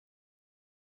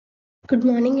Good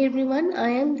morning, everyone. I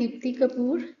am Deepti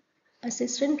Kapoor,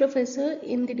 Assistant Professor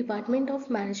in the Department of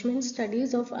Management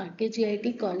Studies of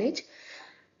RKGIT College.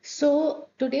 So,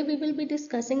 today we will be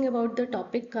discussing about the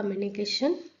topic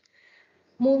communication.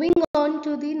 Moving on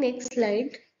to the next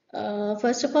slide,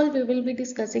 first of all, we will be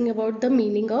discussing about the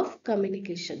meaning of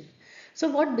communication. So,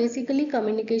 what basically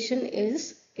communication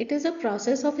is? It is a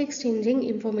process of exchanging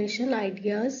information,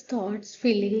 ideas, thoughts,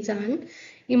 feelings, and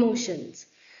emotions.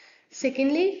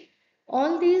 Secondly,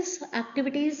 all these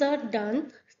activities are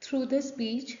done through the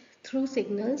speech, through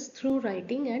signals, through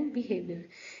writing and behavior.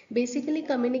 Basically,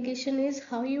 communication is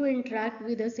how you interact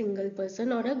with a single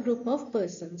person or a group of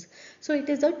persons. So it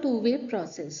is a two-way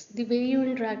process. The way you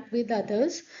interact with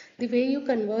others, the way you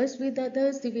converse with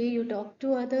others, the way you talk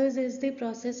to others is the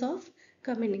process of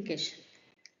communication.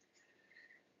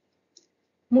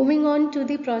 Moving on to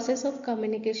the process of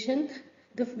communication,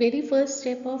 the very first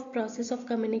step of process of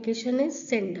communication is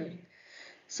sender.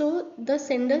 So the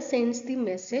sender sends the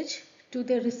message to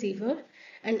the receiver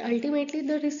and ultimately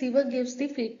the receiver gives the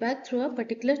feedback through a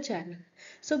particular channel.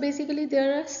 So basically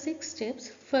there are 6 steps.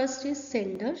 First is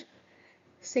sender,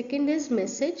 second is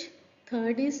message,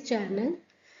 third is channel,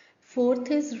 fourth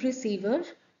is receiver,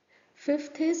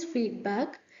 fifth is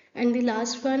feedback, and the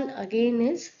last one again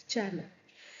is channel.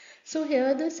 So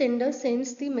here the sender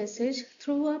sends the message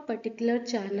through a particular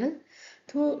channel,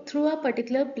 through a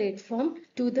particular platform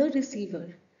to the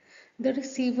receiver. The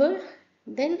receiver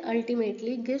then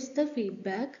ultimately gives the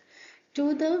feedback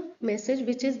to the message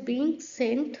which is being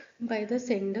sent by the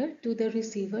sender to the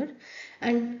receiver,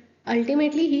 and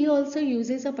ultimately he also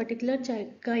uses a particular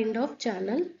kind of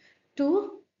channel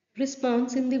to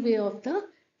respond in the way of the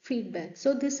feedback.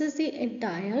 So this is the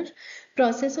entire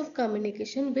process of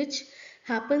communication which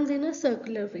happens in a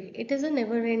circular way. It is a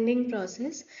never ending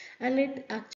process and it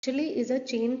actually is a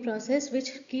chain process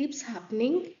which keeps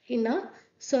happening in a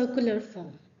circular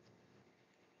form.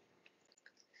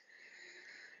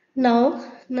 Now,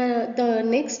 the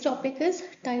next topic is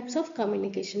types of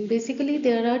communication. Basically,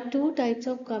 there are two types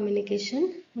of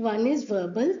communication. One is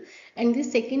verbal and the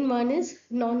second one is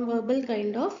non-verbal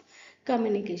kind of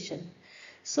communication.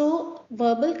 So,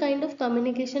 verbal kind of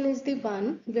communication is the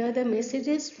one where the message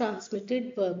is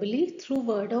transmitted verbally through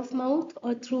word of mouth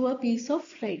or through a piece of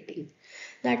writing.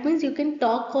 That means you can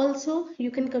talk also, you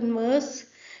can converse,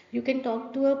 you can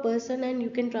talk to a person and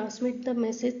you can transmit the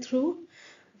message through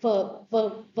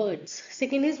words.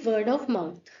 Second is word of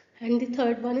mouth. And the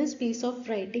third one is piece of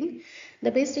writing. The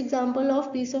best example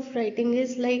of piece of writing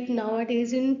is like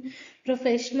nowadays in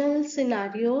professional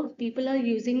scenario, people are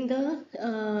using the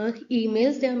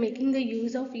emails. They are making the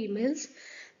use of emails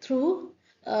through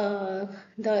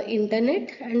the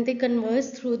internet and they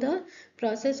converse through the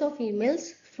process of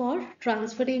emails for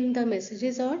transferring the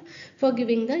messages or for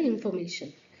giving the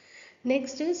information.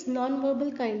 Next is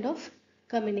non-verbal kind of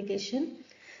communication.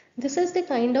 This is the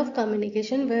kind of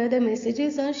communication where the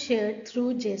messages are shared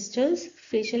through gestures,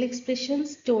 facial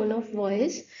expressions, tone of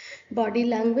voice, body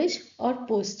language or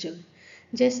posture.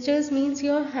 Gestures means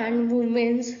your hand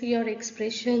movements, your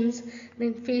expressions,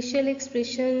 then facial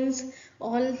expressions,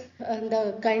 all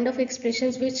the kind of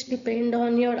expressions which depend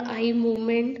on your eye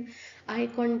movement, eye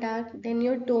contact, then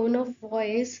your tone of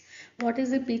voice, what is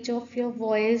the pitch of your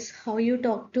voice, how you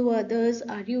talk to others,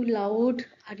 are you loud,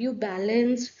 are you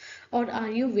balanced, or are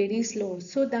you very slow?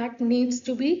 So that needs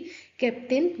to be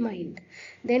kept in mind.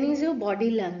 Then is your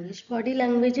body language. Body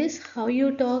language is how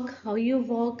you talk, how you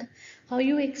walk, how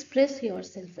you express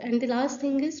yourself. And the last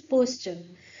thing is posture.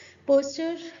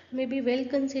 Posture may be well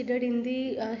considered in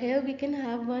the here we can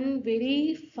have one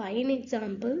very fine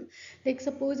example. Like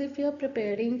suppose if you are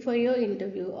preparing for your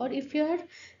interview or if you are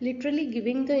literally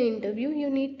giving the interview,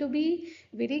 you need to be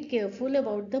very careful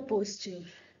about the posture,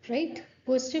 right?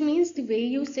 Posture means the way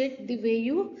you sit, the way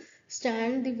you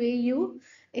stand, the way you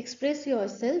express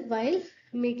yourself while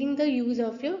making the use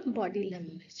of your body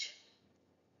language.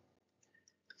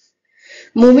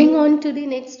 Moving on to the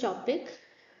next topic,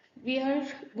 we are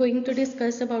going to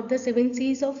discuss about the 7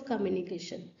 C's of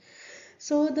communication.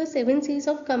 So the 7 C's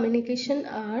of communication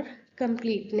are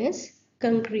completeness,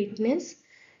 concreteness,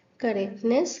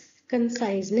 correctness,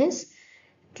 conciseness,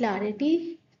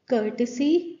 clarity,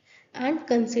 courtesy, and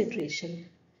consideration.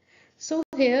 So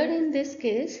here in this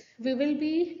case, we will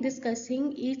be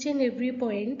discussing each and every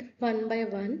point one by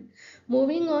one.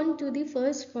 Moving on to the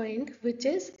first point, which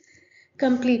is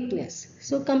completeness.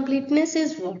 So completeness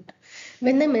is what?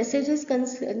 When the message is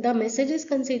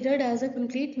considered as a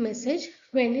complete message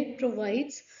when it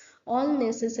provides all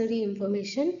necessary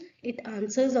information, it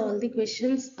answers all the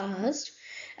questions asked,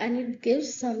 and it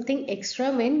gives something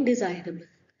extra when desirable.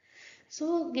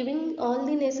 So giving all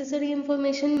the necessary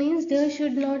information means there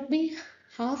should not be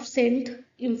half sent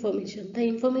information. The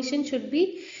information should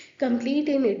be complete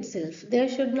in itself. There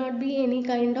should not be any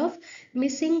kind of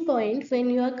missing point when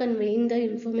you are conveying the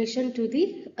information to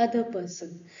the other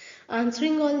person.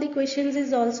 Answering all the questions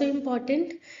is also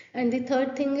important. And the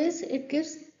third thing is it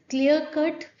gives clear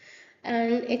cut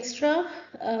and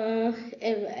uh,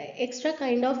 extra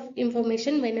kind of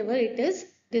information whenever it is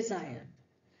desired.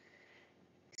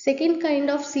 Second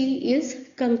kind of C is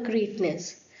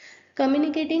concreteness.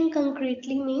 Communicating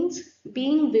concretely means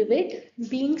being vivid,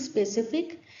 being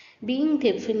specific, being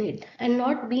definite, and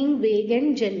not being vague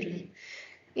and general.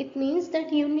 It means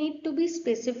that you need to be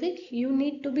specific, you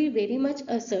need to be very much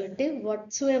assertive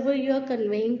whatsoever you are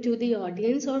conveying to the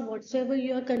audience or whatsoever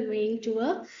you are conveying to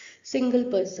a single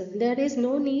person. There is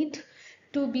no need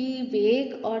to be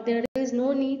vague, or there is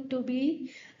no need to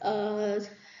be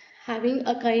having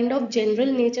a kind of general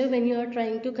nature when you are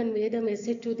trying to convey the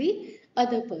message to the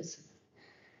other person.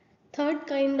 Third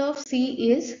kind of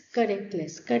C is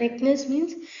correctness. Correctness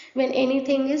means when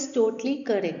anything is totally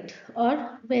correct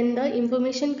or when the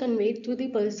information conveyed to the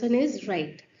person is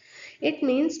right. It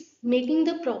means making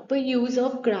the proper use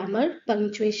of grammar,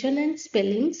 punctuation, and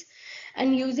spellings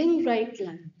and using right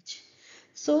language.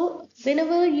 So,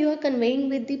 whenever you are conveying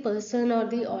with the person or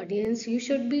the audience, you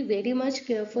should be very much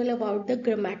careful about the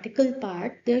grammatical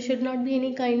part. There should not be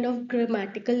any kind of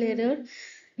grammatical error.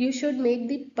 You should make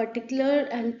the particular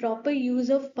and proper use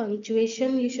of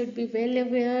punctuation. You should be well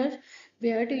aware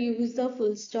where to use the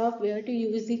full stop, where to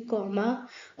use the comma,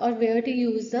 or where to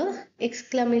use the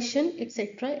exclamation,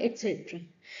 etc. etc.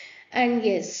 And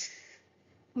yes,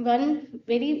 one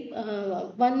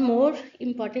more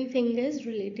important thing is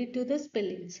related to the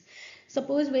spellings.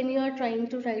 Suppose when you are trying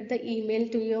to write the email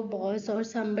to your boss or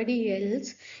somebody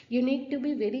else, you need to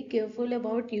be very careful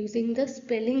about using the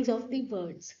spellings of the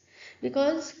words,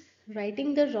 because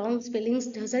writing the wrong spellings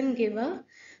doesn't give a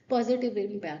positive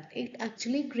impact. It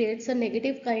actually creates a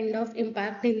negative kind of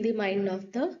impact in the mind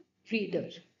of the reader.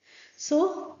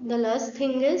 So the last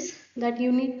thing is that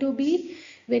you need to be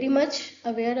very much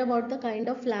aware about the kind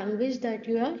of language that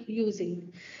you are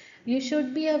using. You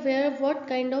should be aware of what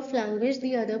kind of language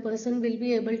the other person will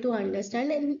be able to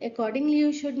understand, and accordingly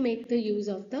you should make the use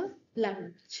of the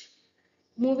language.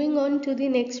 Moving on to the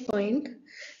next point,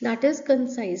 that is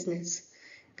conciseness.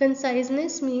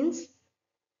 Conciseness means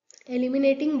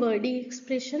eliminating wordy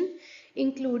expression,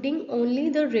 including only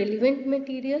the relevant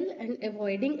material and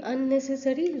avoiding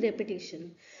unnecessary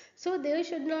repetition. So there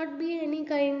should not be any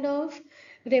kind of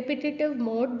repetitive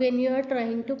mode when you are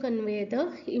trying to convey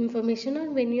the information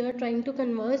or when you are trying to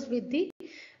converse with the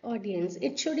audience.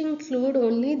 It should include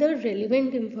only the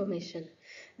relevant information.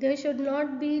 There should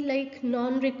not be like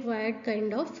non-required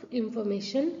kind of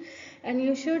information, and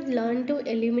you should learn to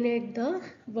eliminate the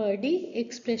wordy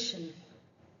expression.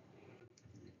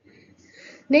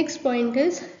 Next point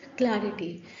is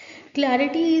clarity.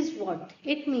 Clarity is what?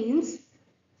 It means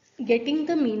getting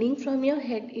the meaning from your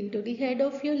head into the head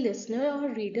of your listener or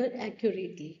reader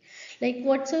accurately. Like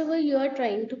whatsoever you are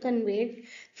trying to convey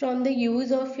from the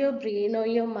use of your brain or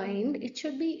your mind, it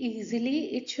should be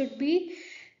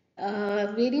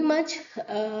very much,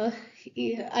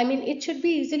 it should be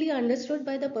easily understood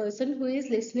by the person who is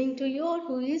listening to you or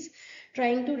who is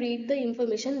trying to read the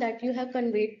information that you have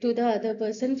conveyed to the other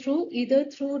person through either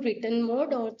through written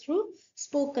mode or through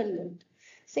spoken mode.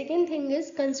 Second thing is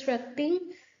constructing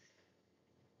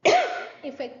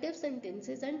effective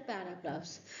sentences and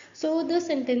paragraphs. So the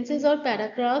sentences or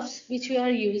paragraphs which we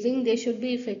are using, they should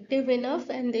be effective enough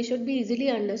and they should be easily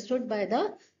understood by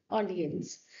the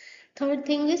audience. Third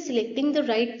thing is selecting the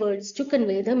right words to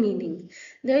convey the meaning.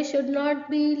 There should not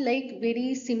be like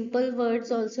very simple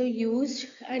words also used,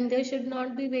 and there should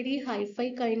not be very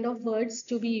hi-fi kind of words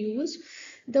to be used.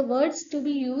 The words to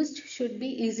be used should be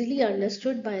easily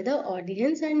understood by the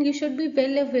audience, and you should be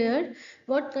well aware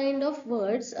what kind of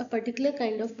words a particular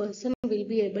kind of person will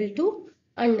be able to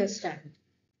understand.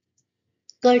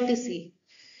 Courtesy.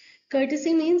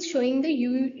 Courtesy means showing the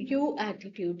you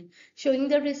attitude, showing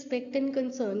the respect and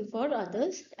concern for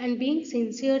others, and being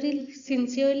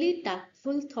sincerely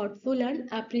tactful, thoughtful, and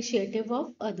appreciative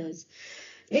of others.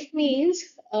 It means,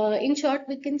 in short,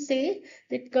 we can say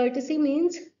that courtesy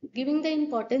means giving the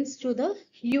importance to the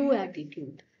you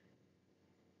attitude.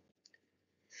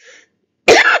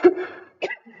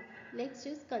 Next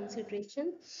is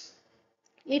consideration.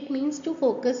 It means to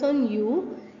focus on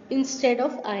you instead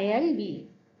of I and we,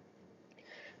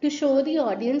 to show the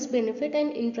audience benefit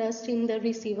and interest in the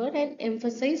receiver and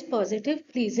emphasize positive,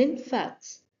 pleasant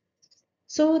facts.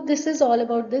 So, this is all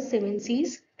about the 7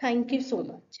 C's. Thank you so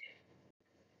much.